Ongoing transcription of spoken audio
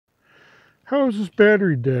How is this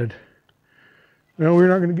battery dead? No, we're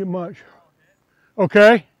not going to get much.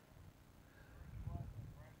 Okay.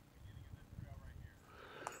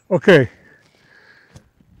 Okay.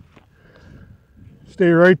 Stay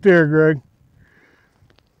right there, Greg.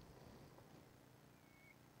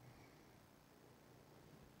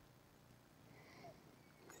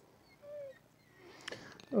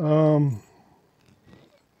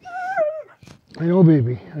 I know,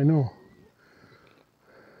 baby. I know.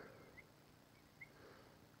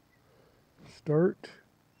 Start.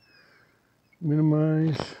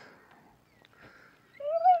 Minimize.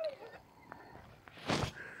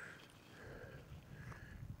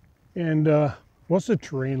 And what's the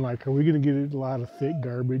terrain like? Are we going to get a lot of thick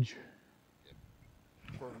garbage?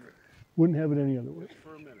 For a minute. Wouldn't have it any other way. Just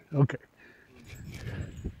for a minute. Okay.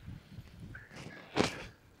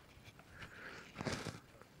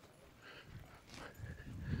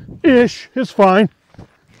 Ish. It's fine.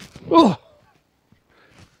 Oh.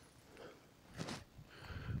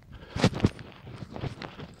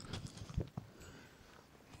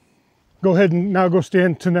 Go ahead and now go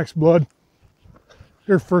stand to next blood.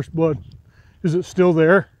 Your first blood. Is it still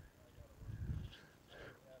there?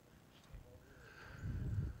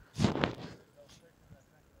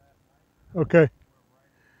 Okay.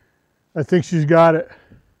 I think she's got it.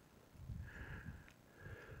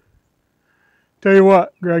 Tell you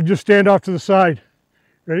what, Greg, just stand off to the side.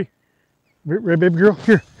 Ready? Ready, baby girl?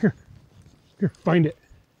 Here, here. Here, find it.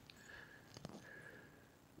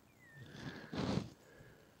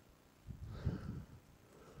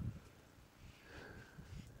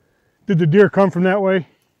 Did the deer come from that way? Yes,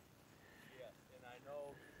 and I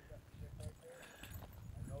know that stick right there.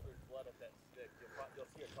 I know there's blood at that stick. You'll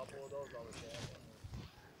see a couple of those on the camera.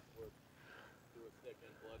 We'll do a stick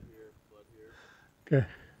and blood here, blood here. Okay.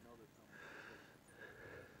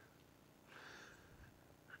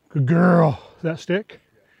 Good girl. Is that stick?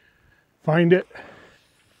 Yeah. Find it.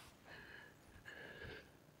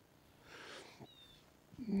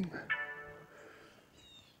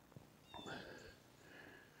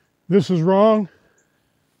 This is wrong.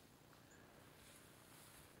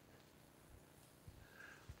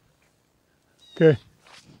 Okay.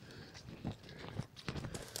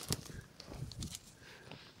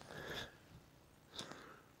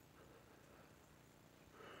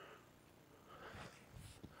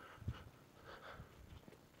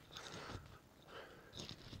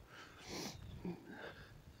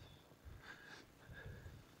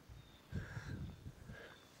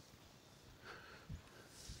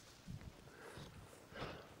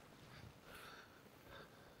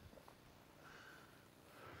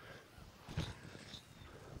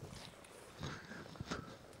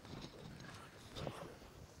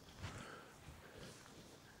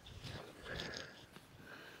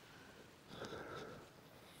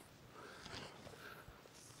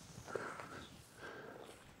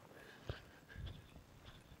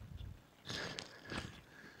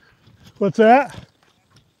 What's that?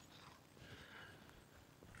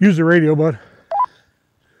 Use the radio, bud.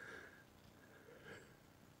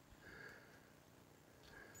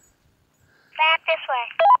 Back this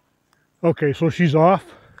way. Okay, so she's off?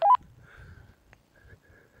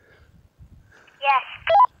 Yes.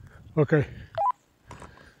 Okay.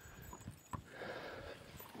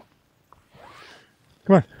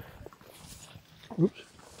 Come on. Oops.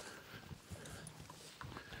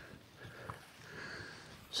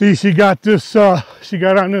 See, she got this, she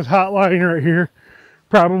got on this hot line right here.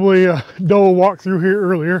 Probably a doe walked through here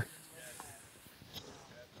earlier.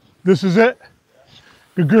 This is it?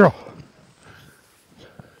 Good girl.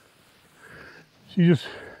 She just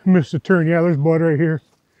missed a turn. Yeah, there's blood right here.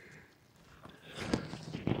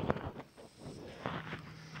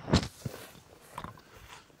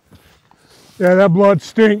 Yeah, that blood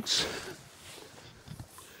stinks.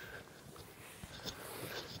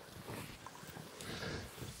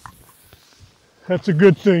 That's a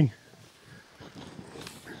good thing.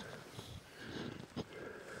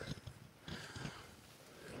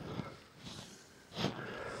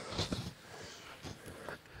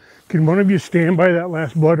 Can one of you stand by that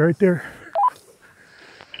last blood right there?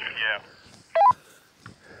 Yeah.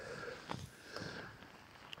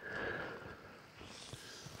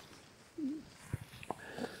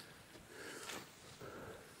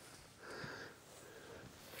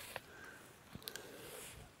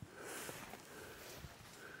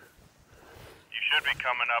 Should be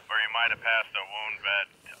coming up, or you might have passed a wound vet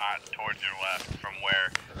towards your left from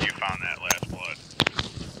where you found that last blood.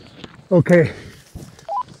 Okay.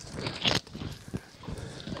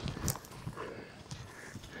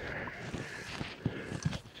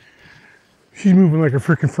 She's moving like a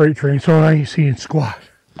freaking freight train, so I ain't seeing squat.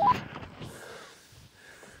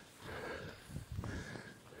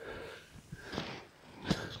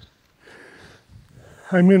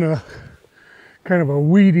 I'm in a kind of a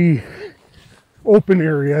weedy open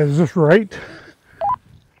area. Is this right?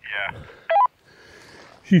 Yeah.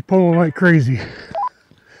 She's pulling like crazy.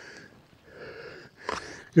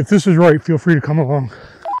 If this is right, feel free to come along.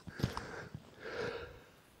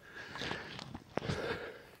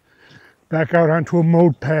 Back out onto a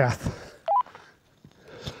mowed path.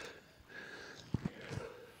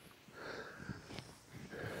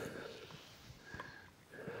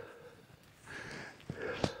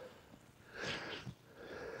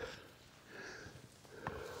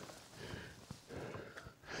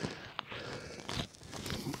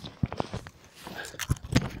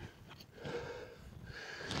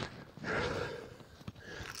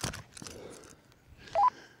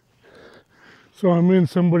 So I'm in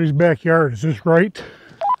somebody's backyard, is this right?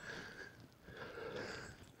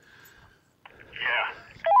 Yeah.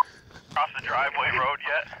 Cross the driveway road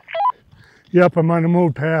yet? Yep, I'm on a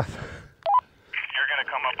mowed path. You're gonna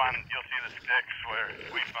come up on, you'll see the sticks where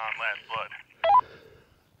we found last blood.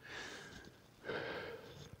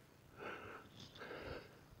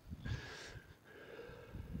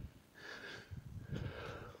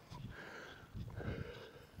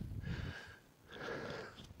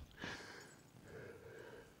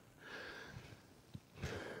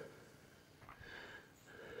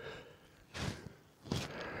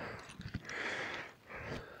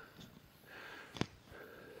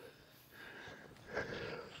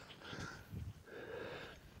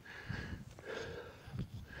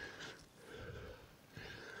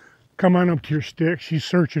 Come on up to your stick. She's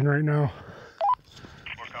searching right now.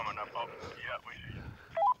 We're coming up. Oh, yeah, we see you.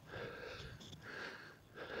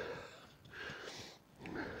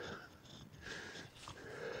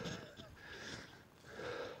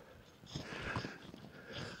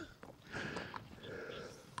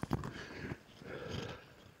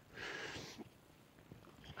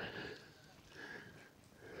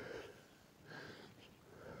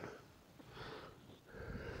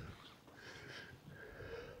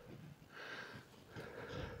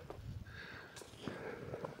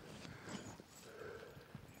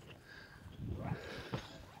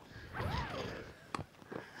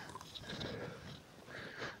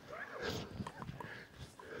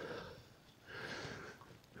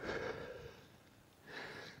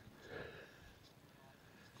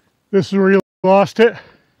 This is where you lost it.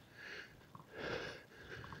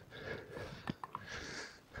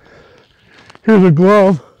 Here's a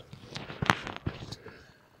glove.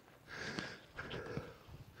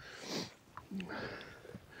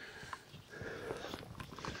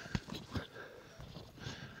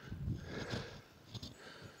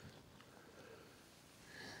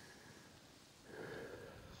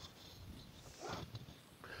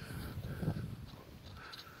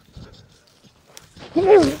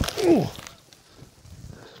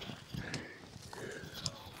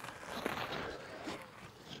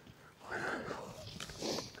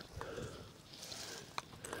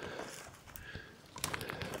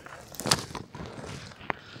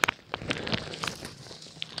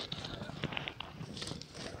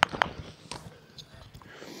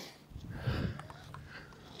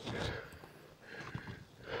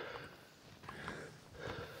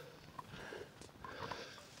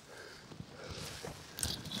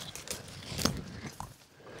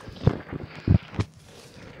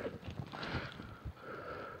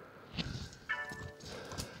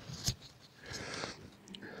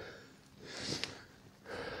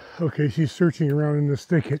 Okay, she's searching around in this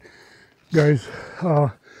thicket. Guys,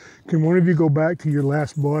 can one of you go back to your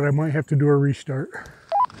last blood? I might have to do a restart.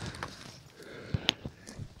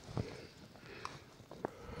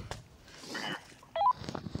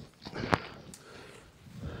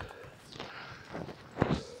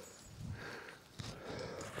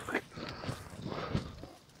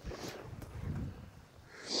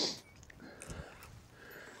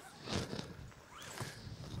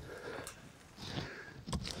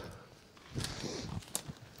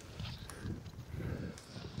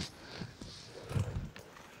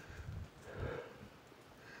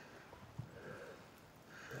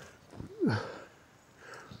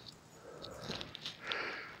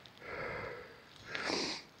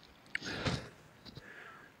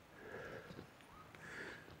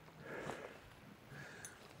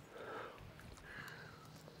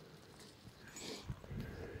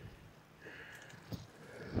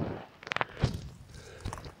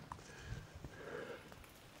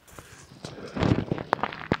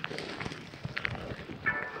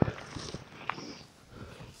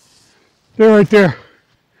 They're right there.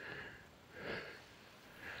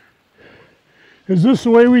 Is this the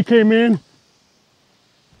way we came in?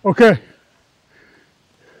 Okay.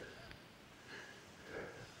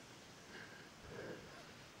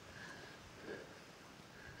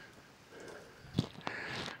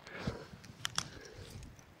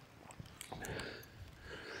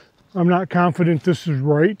 I'm not confident this is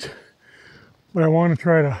right, but I want to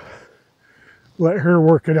try to let her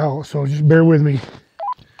work it out, so just bear with me.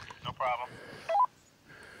 No problem.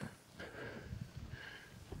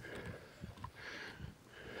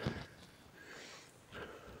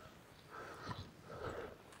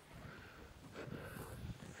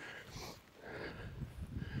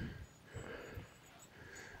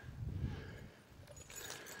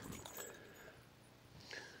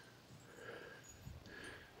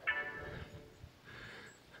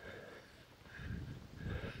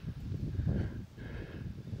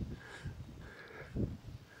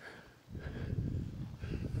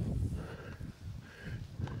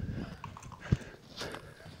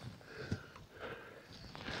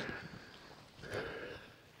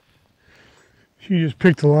 She just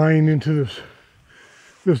picked a line into this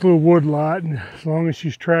little wood lot, and as long as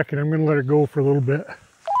she's tracking, I'm going to let her go for a little bit.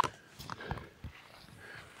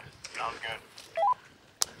 Sounds good.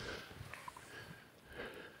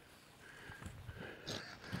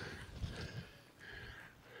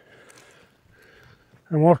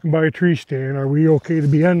 I'm walking by a tree stand. Are we okay to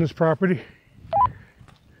be on this property?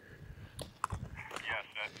 Yes,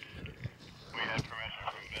 we had permission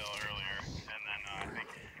from Bill earlier, and then I think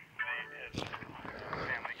his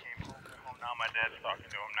family came home now. My dad's talking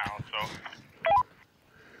to him now,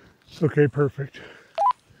 so. Okay, perfect.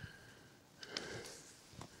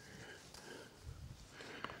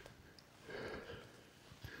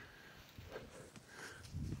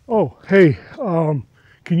 Oh, hey,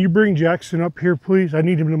 can you bring Jaxson up here, please? I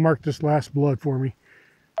need him to mark this last blood for me.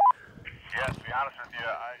 Yeah, to be honest with you,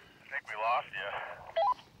 I think we lost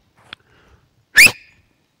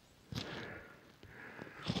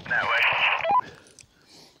you. That way.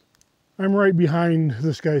 I'm right behind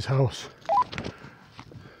this guy's house.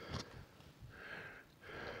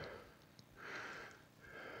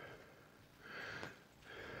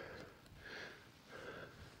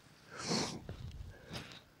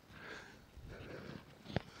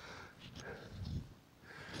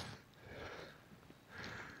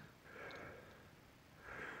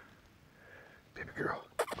 Baby girl.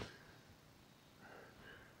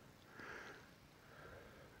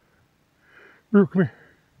 Brew, come here.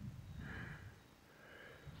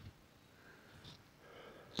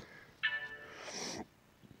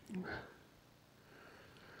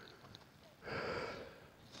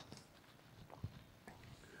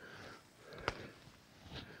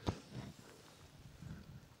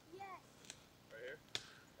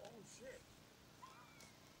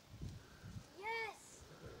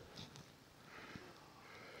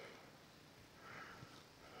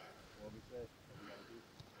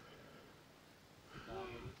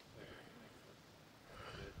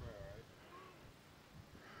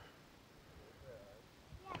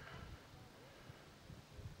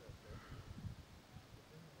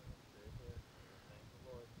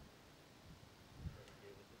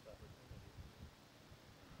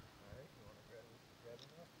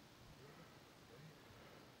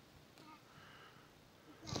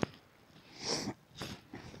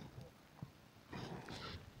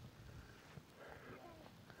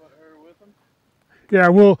 Yeah,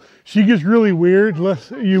 well, she gets really weird. We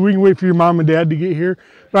can wait for your mom and dad to get here.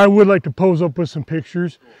 But I would like to pose up with some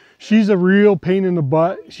pictures. She's a real pain in the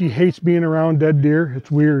butt. She hates being around dead deer. It's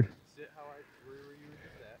weird. Sit where you were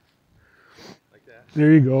just at. Like that.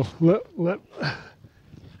 There you go. Aim it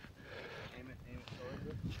towards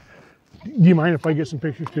it. Do you mind if I get some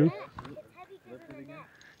pictures too? Lift it again.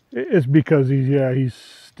 It's because he's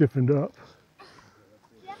stiffened up.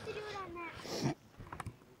 You have to do it on that.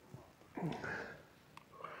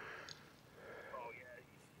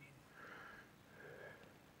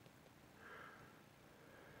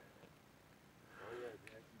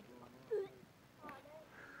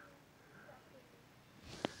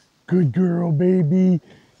 Good girl, baby.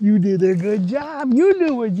 You did a good job. You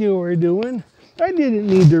knew what you were doing. I didn't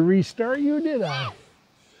need to restart you, did I?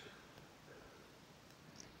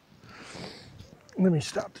 Let me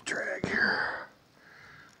stop the drag here.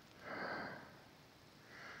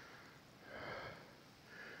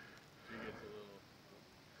 She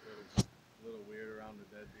gets a little weird around the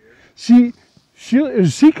dead deer.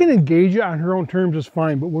 She can engage it on her own terms is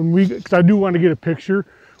fine, but when because I do want to get a picture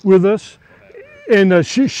with us, and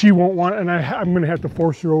she won't want it, and I'm going to have to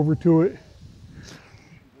force her over to it.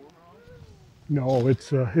 No,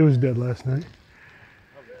 it was dead last night.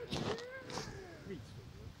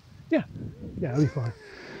 Yeah, it'll be fine.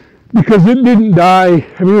 Because it didn't die.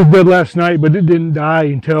 I mean, it was dead last night, but it didn't die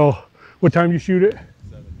until, what time did you shoot it?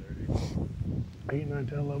 7:30. 8, 9,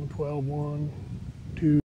 10, 11, 12, 1,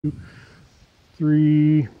 2,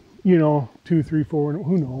 3. you know, 2, 3, 4,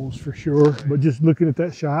 who knows for sure. But just looking at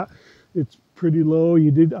that shot, it's pretty low.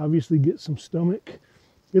 You did obviously get some stomach.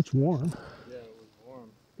 It's warm. Yeah, it was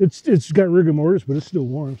warm. It's got rigor mortis, but it's still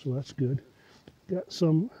warm, so that's good. Got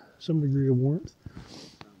some degree of warmth.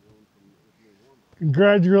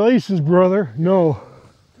 Congratulations, brother. No.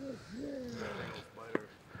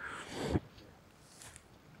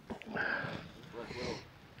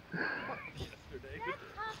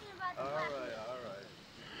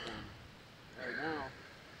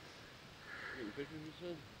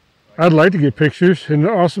 I'd like to get pictures, and the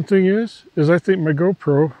awesome thing is I think my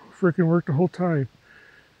GoPro freaking worked the whole time.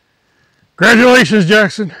 Congratulations,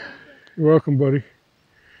 Jaxson. You're welcome, buddy.